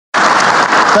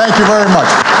Thank you very much.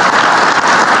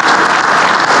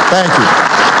 Thank you.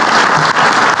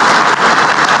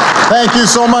 Thank you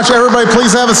so much, everybody.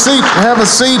 Please have a seat. Have a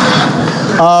seat.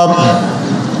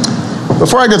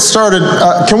 Before I get started,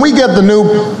 can we get the new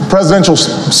presidential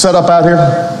setup out here?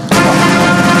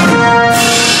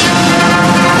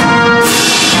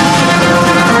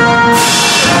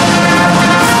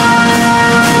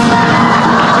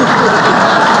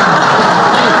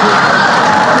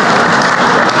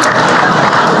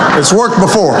 It's worked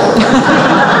before.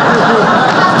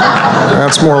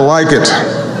 That's more like it.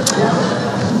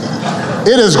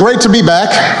 It is great to be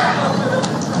back.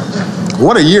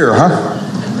 What a year, huh?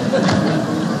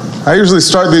 I usually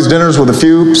start these dinners with a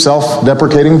few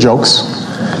self-deprecating jokes.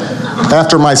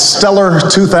 After my stellar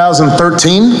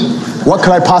 2013, what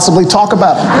could I possibly talk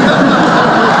about?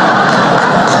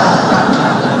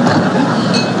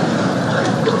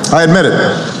 I admit it.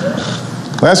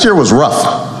 Last year was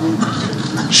rough.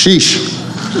 Sheesh.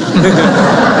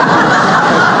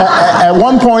 At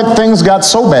one point, things got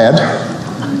so bad,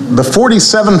 the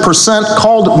 47%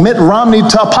 called Mitt Romney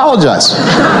to apologize.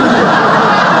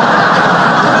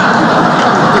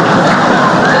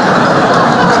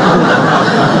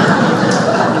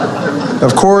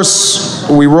 Of course,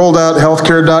 we rolled out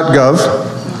healthcare.gov.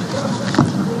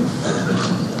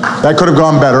 That could have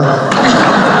gone better.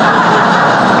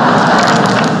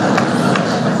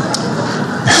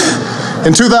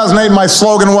 In 2008, my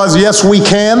slogan was, yes, we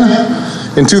can.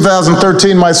 In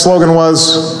 2013, my slogan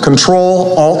was,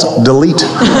 Control, Alt, Delete.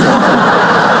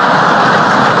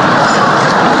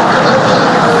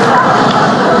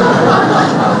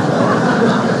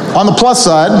 On the plus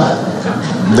side,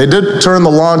 they did turn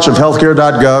the launch of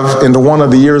healthcare.gov into one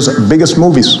of the year's biggest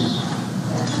movies.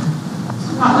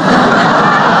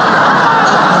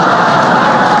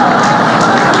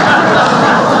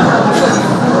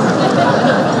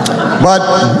 But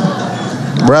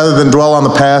rather than dwell on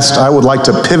the past, I would like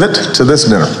to pivot to this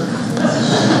dinner.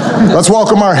 Let's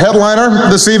welcome our headliner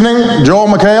this evening, Joel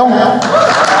McHale.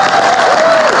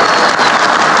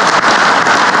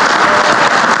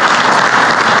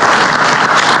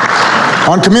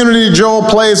 On Community, Joel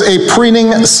plays a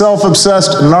preening,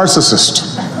 self-obsessed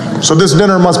narcissist. So this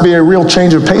dinner must be a real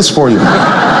change of pace for you.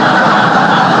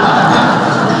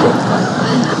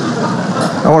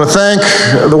 I want to thank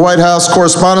the White House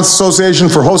Correspondents Association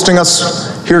for hosting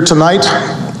us here tonight.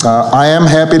 I am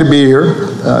happy to be here,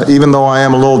 even though I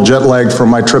am a little jet-lagged from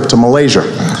my trip to Malaysia.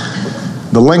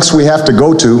 The lengths we have to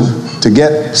go to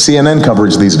get CNN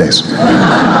coverage these days.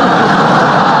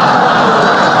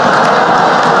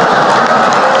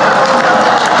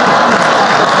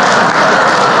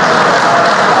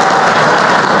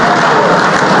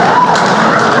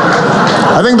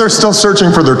 I think they're still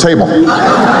searching for their table.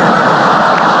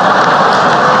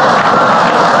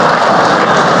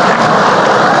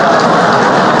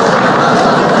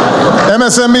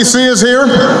 MSNBC is here.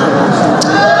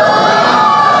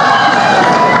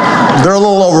 They're a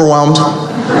little overwhelmed.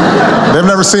 They've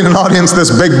never seen an audience this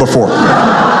big before.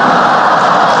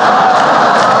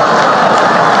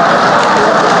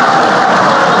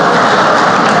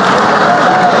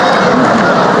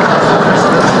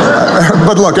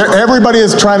 But look, everybody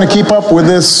is trying to keep up with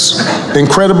this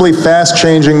incredibly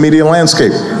fast-changing media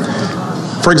landscape.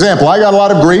 For example, I got a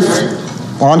lot of grief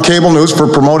on cable news for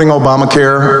promoting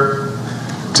Obamacare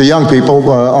to young people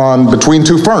on Between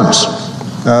Two Ferns.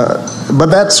 But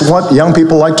that's what young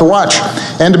people like to watch.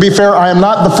 And to be fair, I am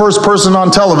not the first person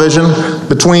on television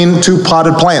between two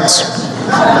potted plants.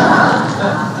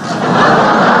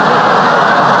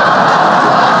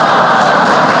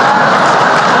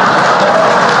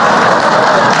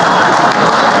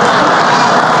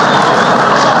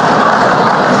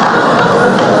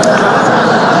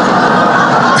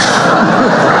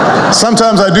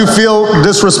 Sometimes I do feel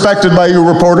disrespected by you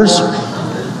reporters,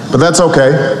 but that's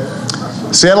okay.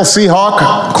 Seattle Seahawk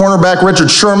cornerback Richard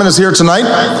Sherman is here tonight,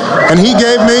 and he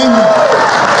gave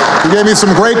me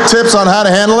some great tips on how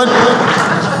to handle it.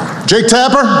 Jake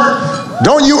Tapper,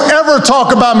 don't you ever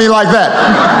talk about me like that.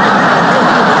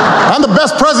 I'm the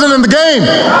best president in the game.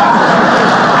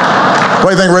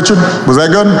 What do you think, Richard? Was that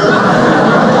good?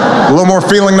 A little more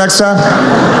feeling next time?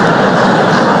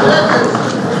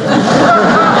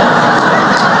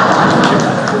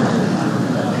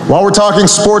 While we're talking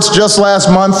sports, just last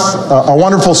month, a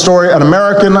wonderful story. An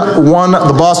American won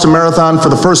the Boston Marathon for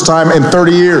the first time in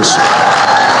 30 years.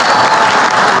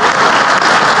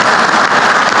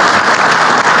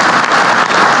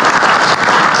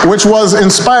 Which was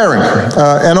inspiring,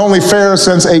 and only fair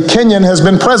since a Kenyan has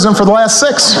been president for the last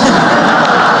 6.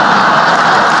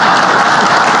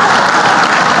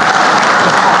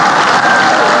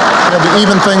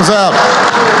 even things out.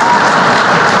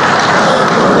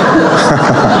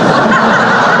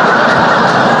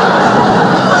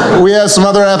 We have some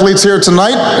other athletes here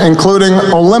tonight, including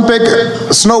Olympic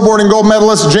snowboarding gold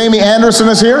medalist Jamie Anderson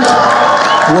is here.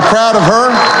 We're proud of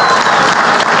her.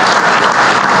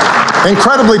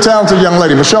 Incredibly talented young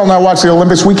lady. Michelle and I watch the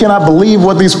Olympics. We cannot believe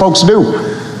what these folks do.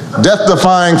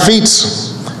 Death-defying feats.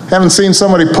 Haven't seen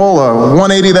somebody pull a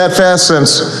 180 that fast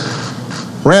since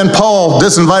Rand Paul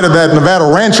disinvited that Nevada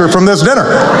rancher from this dinner.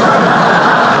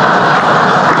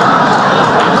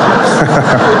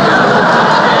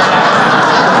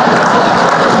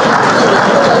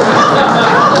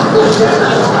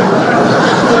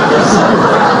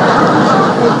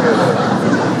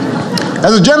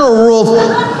 As a general rule,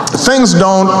 things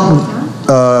don't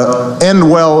end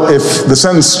well if the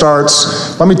sentence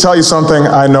starts, let me tell you something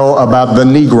I know about the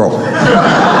Negro.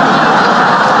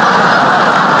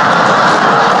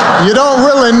 You don't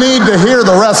really need to hear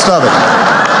the rest of it.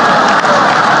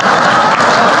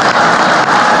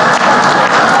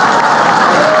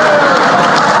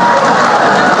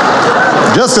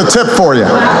 Just a tip for you.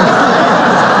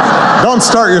 Don't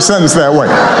start your sentence that way.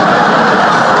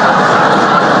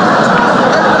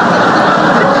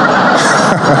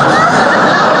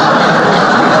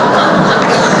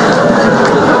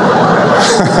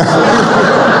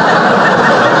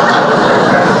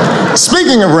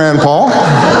 Speaking of Rand Paul,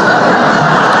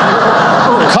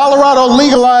 Colorado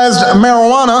legalized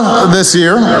marijuana this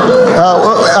year.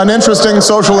 An interesting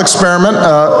social experiment.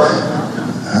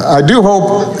 I do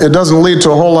hope it doesn't lead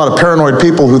to a whole lot of paranoid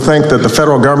people who think that the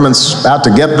federal government's out to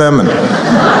get them and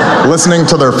listening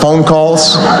to their phone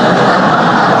calls.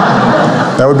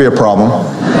 That would be a problem.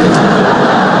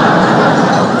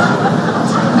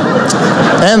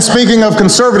 And speaking of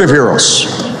conservative heroes,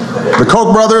 the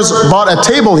Koch brothers bought a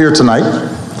table here tonight,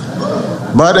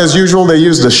 but as usual, they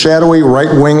used a shadowy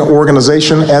right-wing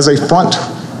organization as a front.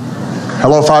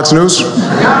 Hello, Fox News.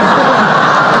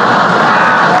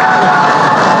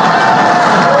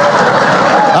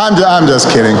 I'm just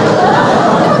kidding.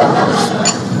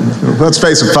 Let's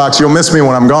face it, Fox, you'll miss me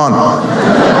when I'm gone.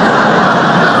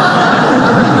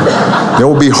 It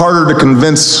will be harder to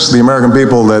convince the American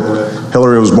people that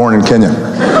Hillary was born in Kenya.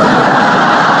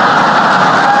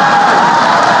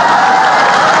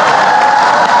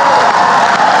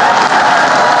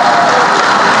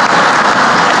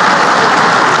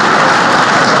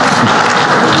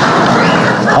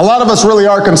 A lot of us really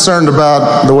are concerned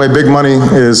about the way big money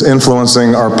is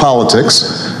influencing our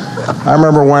politics. I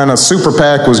remember when a super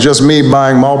PAC was just me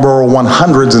buying Marlboro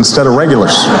 100s instead of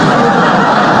regulars.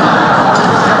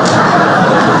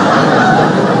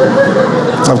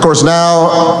 Of course,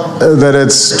 now that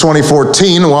it's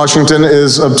 2014, Washington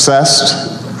is obsessed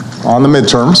on the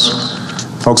midterms.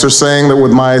 Folks are saying that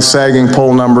with my sagging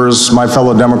poll numbers, my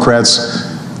fellow Democrats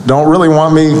don't really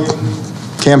want me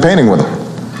campaigning with them.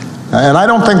 And I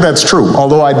don't think that's true,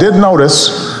 although I did notice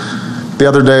the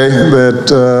other day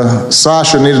that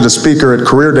Sasha needed a speaker at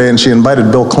Career Day and she invited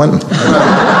Bill Clinton.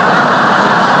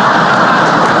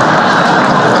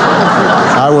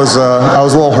 I was a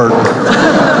little hurt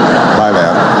by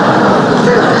that.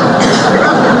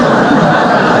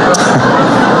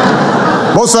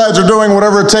 Both sides are doing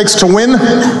whatever it takes to win.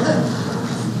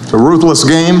 It's a ruthless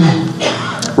game.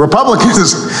 Republicans,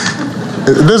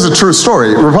 this is a true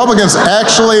story. Republicans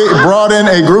actually brought in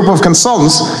a group of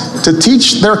consultants to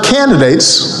teach their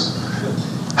candidates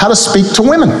how to speak to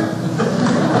women.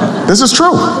 This is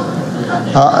true.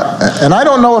 And I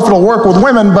don't know if it'll work with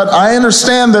women, but I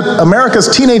understand that America's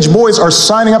teenage boys are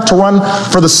signing up to run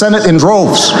for the Senate in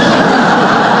droves.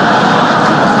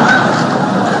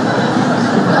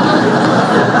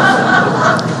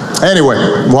 Anyway,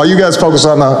 while you guys focus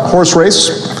on the horse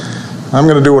race, I'm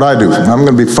going to do what I do. I'm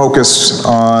going to be focused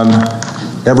on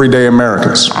everyday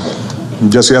Americans.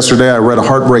 Just yesterday, I read a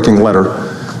heartbreaking letter.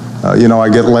 You know, I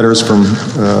get letters from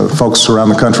folks around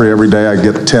the country every day. I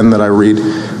get 10 that I read.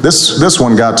 This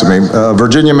one got to me. A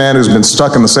Virginia man who's been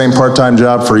stuck in the same part-time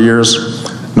job for years,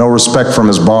 no respect from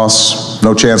his boss,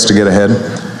 no chance to get ahead.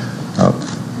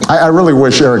 I really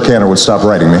wish Eric Cantor would stop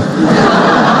writing me.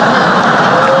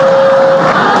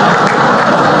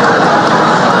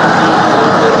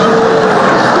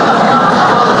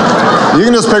 You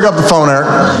can just pick up the phone, Eric.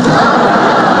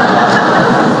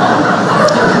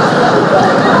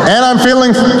 And I'm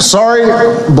feeling sorry,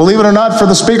 believe it or not, for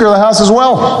the Speaker of the House as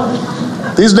well.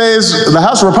 These days, the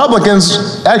House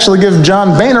Republicans actually give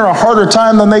John Boehner a harder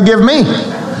time than they give me.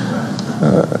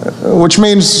 Which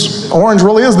means orange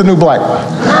really is the new black.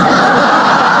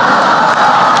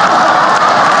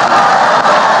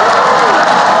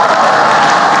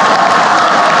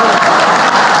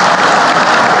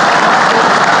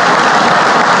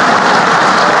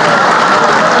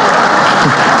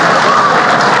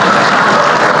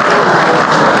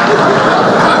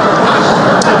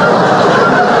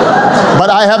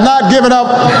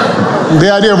 the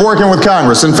idea of working with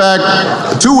Congress. In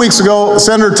fact, 2 weeks ago,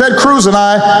 Senator Ted Cruz and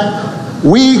I,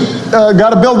 we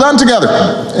got a bill done together.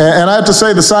 And I have to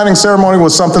say, the signing ceremony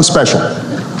was something special.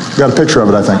 Got a picture of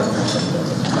it, I think.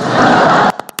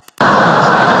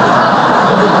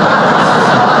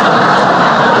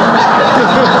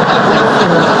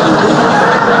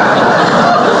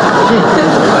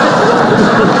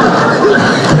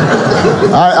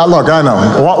 Look, I know.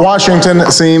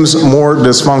 Washington seems more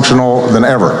dysfunctional than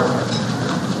ever.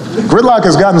 Gridlock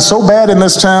has gotten so bad in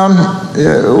this town,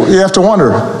 you have to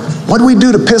wonder, what do we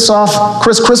do to piss off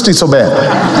Chris Christie so bad?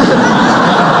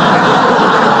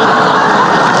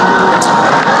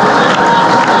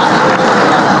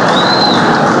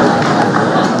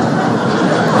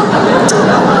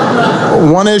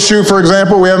 One issue, for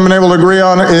example, we haven't been able to agree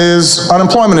on is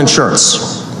unemployment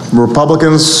insurance.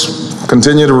 Republicans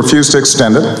continue to refuse to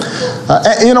extend it.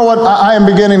 You know what? I am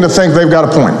beginning to think they've got a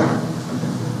point.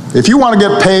 If you want to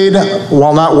get paid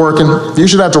while not working, you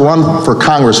should have to run for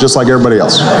Congress just like everybody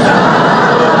else.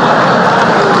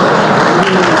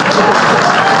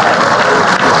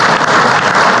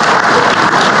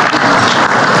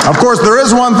 Of course, there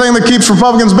is one thing that keeps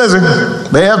Republicans busy.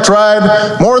 They have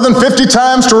tried more than 50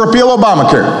 times to repeal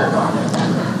Obamacare.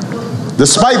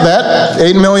 Despite that,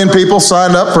 8 million people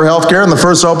signed up for health care in the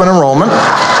first open enrollment.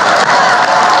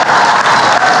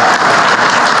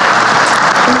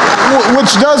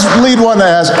 Which does lead one to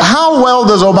ask, how well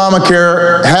does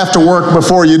Obamacare have to work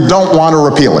before you don't want to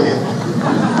repeal it?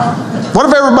 What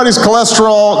if everybody's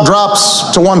cholesterol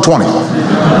drops to 120?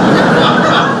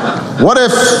 What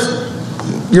if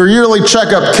your yearly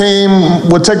checkup came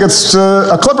with tickets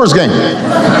to a Clippers game?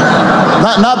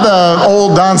 Not the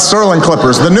old Don Sterling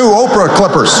Clippers, the new Oprah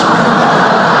Clippers.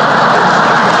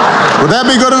 Would that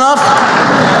be good enough?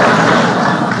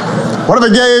 What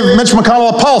if it gave Mitch McConnell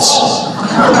a pulse?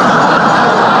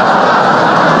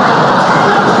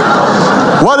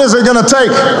 What is it going to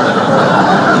take?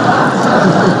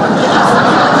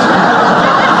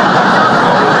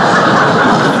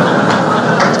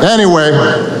 Anyway,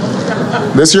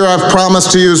 this year I've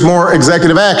promised to use more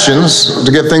executive actions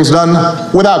to get things done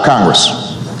without Congress.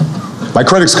 My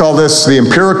critics call this the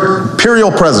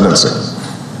imperial presidency.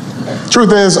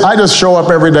 Truth is, I just show up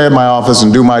every day at my office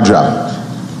and do my job.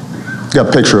 Got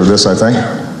a picture of this, I think.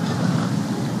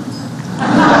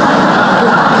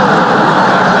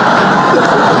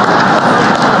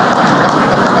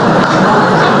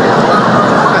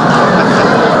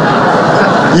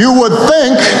 You would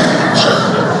think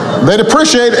they'd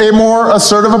appreciate a more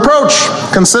assertive approach,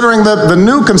 considering that the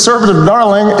new conservative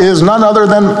darling is none other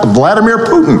than Vladimir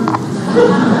Putin.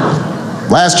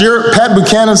 Last year, Pat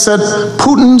Buchanan said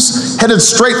Putin's headed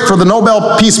straight for the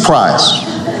Nobel Peace Prize.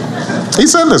 He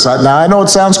said this. Now, I know it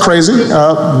sounds crazy,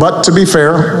 but to be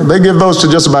fair, they give those to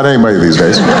just about anybody these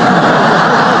days.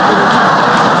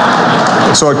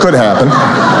 So it could happen.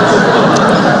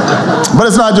 But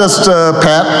it's not just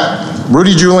Pat.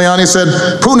 Rudy Giuliani said,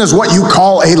 Putin is what you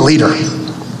call a leader.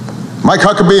 Mike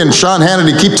Huckabee and Sean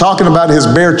Hannity keep talking about his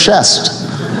bare chest,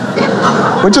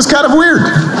 which is kind of weird.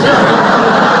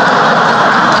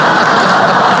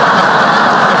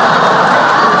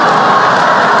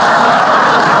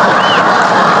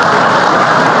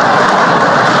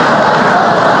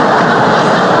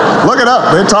 Look it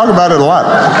up. They talk about it a lot.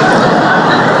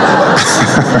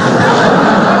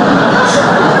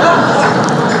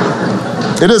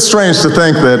 It is strange to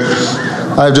think that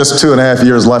I have just 2.5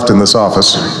 years left in this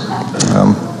office.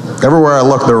 Everywhere I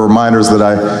look, there are reminders that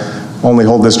I only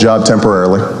hold this job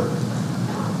temporarily.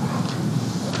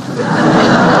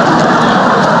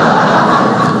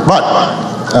 But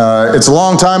it's a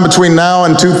long time between now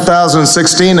and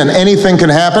 2016, and anything can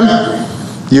happen.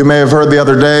 You may have heard the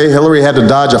other day, Hillary had to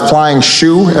dodge a flying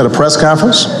shoe at a press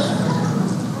conference.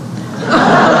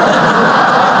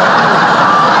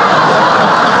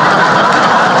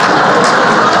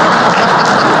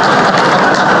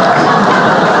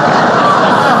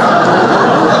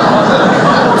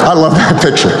 I love that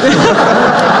picture.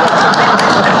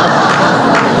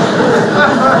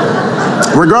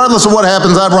 Regardless of what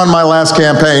happens, I've run my last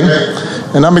campaign,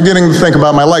 and I'm beginning to think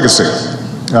about my legacy.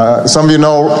 Some of you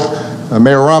know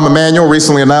Mayor Rahm Emanuel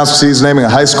recently announced he's naming a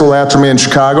high school after me in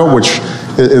Chicago, which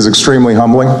is extremely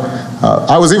humbling.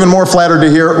 I was even more flattered to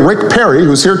hear Rick Perry,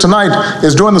 who's here tonight,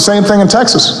 is doing the same thing in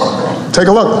Texas. Take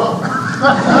a look.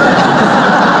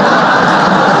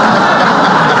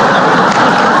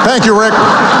 Thank you, Rick.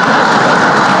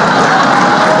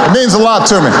 It means a lot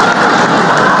to me.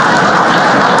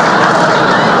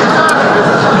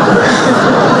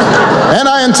 And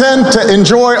I intend to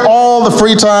enjoy all the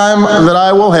free time that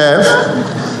I will have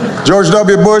George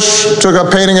W. Bush took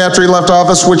up painting after he left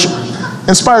office, which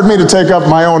inspired me to take up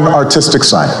my own artistic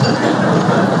side.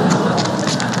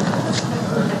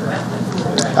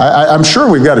 I'm sure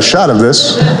we've got a shot of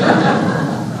this.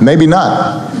 Maybe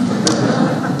not.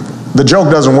 The joke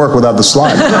doesn't work without the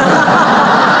slide.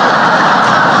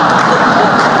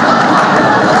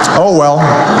 Oh well.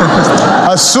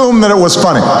 Assume that it was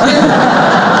funny.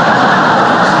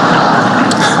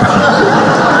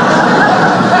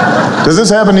 Does this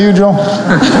happen to you, Joe?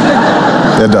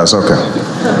 It does, okay.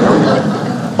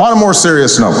 On a more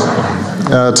serious note,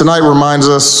 tonight reminds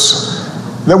us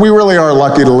that we really are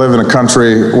lucky to live in a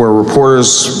country where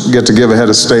reporters get to give a head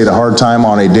of state a hard time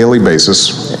on a daily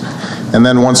basis, and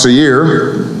then once a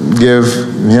year, give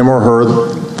him or her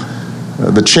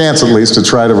the chance at least to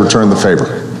try to return the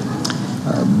favor.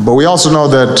 But we also know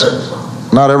that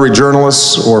not every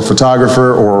journalist or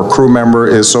photographer or crew member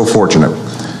is so fortunate.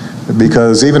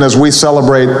 Because even as we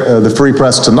celebrate the free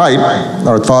press tonight,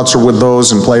 our thoughts are with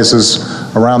those in places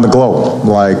around the globe,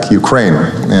 like Ukraine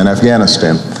and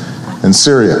Afghanistan and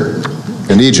Syria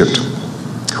and Egypt,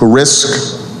 who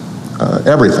risk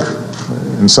everything,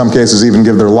 in some cases even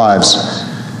give their lives,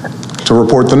 to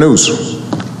report the news.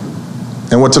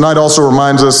 And what tonight also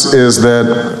reminds us is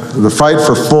that the fight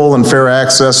for full and fair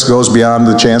access goes beyond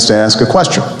the chance to ask a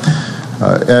question.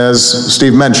 As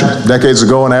Steve mentioned, decades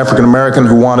ago, an African American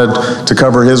who wanted to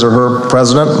cover his or her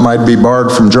president might be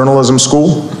barred from journalism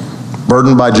school,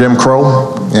 burdened by Jim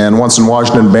Crow, and once in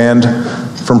Washington banned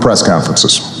from press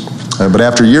conferences. But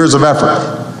after years of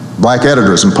effort, black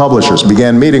editors and publishers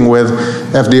began meeting with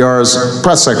FDR's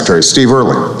press secretary, Steve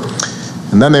Early.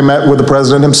 And then they met with the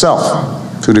president himself,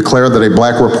 who declared that a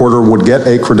black reporter would get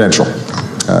a credential.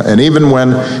 And even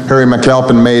when Harry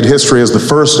McAlpin made history as the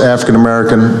first African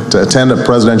American to attend a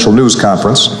presidential news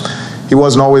conference, he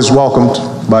wasn't always welcomed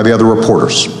by the other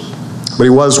reporters. But he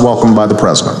was welcomed by the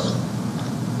president,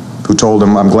 who told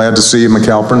him, "I'm glad to see you,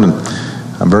 McAlpin, and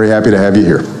I'm very happy to have you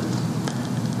here."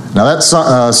 Now that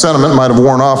sentiment might have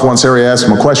worn off once Harry asked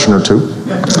him a question or two.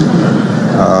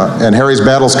 And Harry's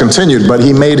battles continued, but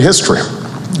he made history.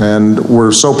 And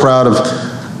we're so proud of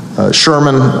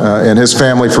Sherman and his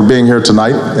family for being here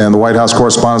tonight, and the White House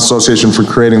Correspondents Association for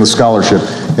creating the scholarship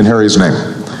in Harry's name.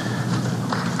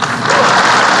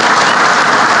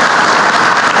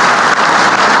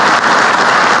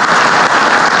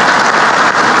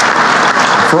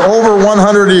 For over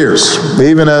 100 years,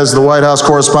 even as the White House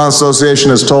Correspondents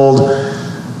Association has told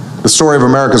the story of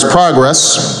America's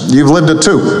progress, you've lived it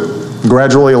too,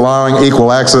 gradually allowing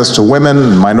equal access to women,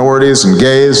 and minorities, and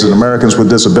gays, and Americans with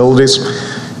disabilities.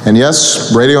 And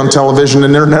yes, radio and television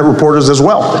and internet reporters as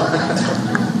well.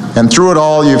 And through it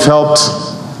all, you've helped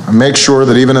make sure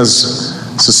that even as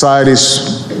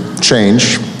societies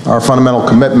change, our fundamental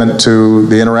commitment to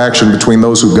the interaction between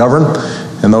those who govern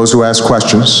and those who ask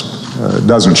questions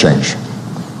doesn't change.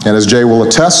 And as Jay will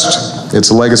attest,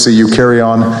 it's a legacy you carry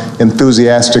on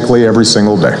enthusiastically every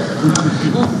single day.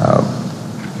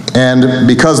 And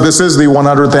because this is the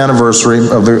 100th anniversary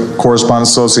of the Correspondents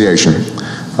Association,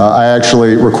 I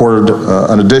actually recorded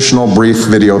an additional brief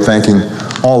video thanking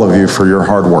all of you for your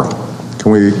hard work.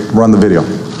 Can we run the video?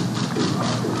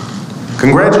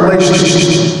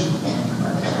 Congratulations.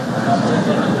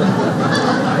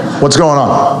 What's going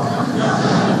on?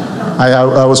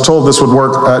 I was told this would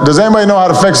work. Does anybody know how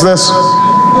to fix this?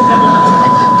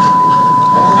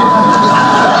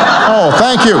 Oh,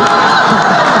 thank you.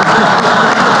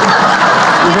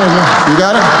 You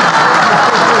got it?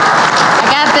 I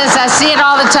got this. I see it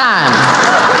all the time.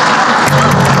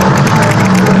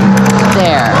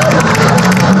 There.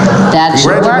 That should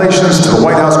work. Congratulations to the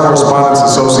White House Correspondents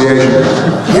Association.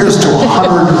 Here's to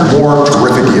 100 more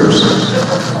terrific years.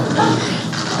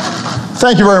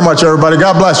 Thank you very much, everybody.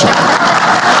 God bless you.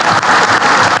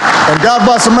 And God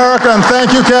bless America, and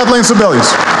thank you, Kathleen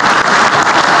Sebelius.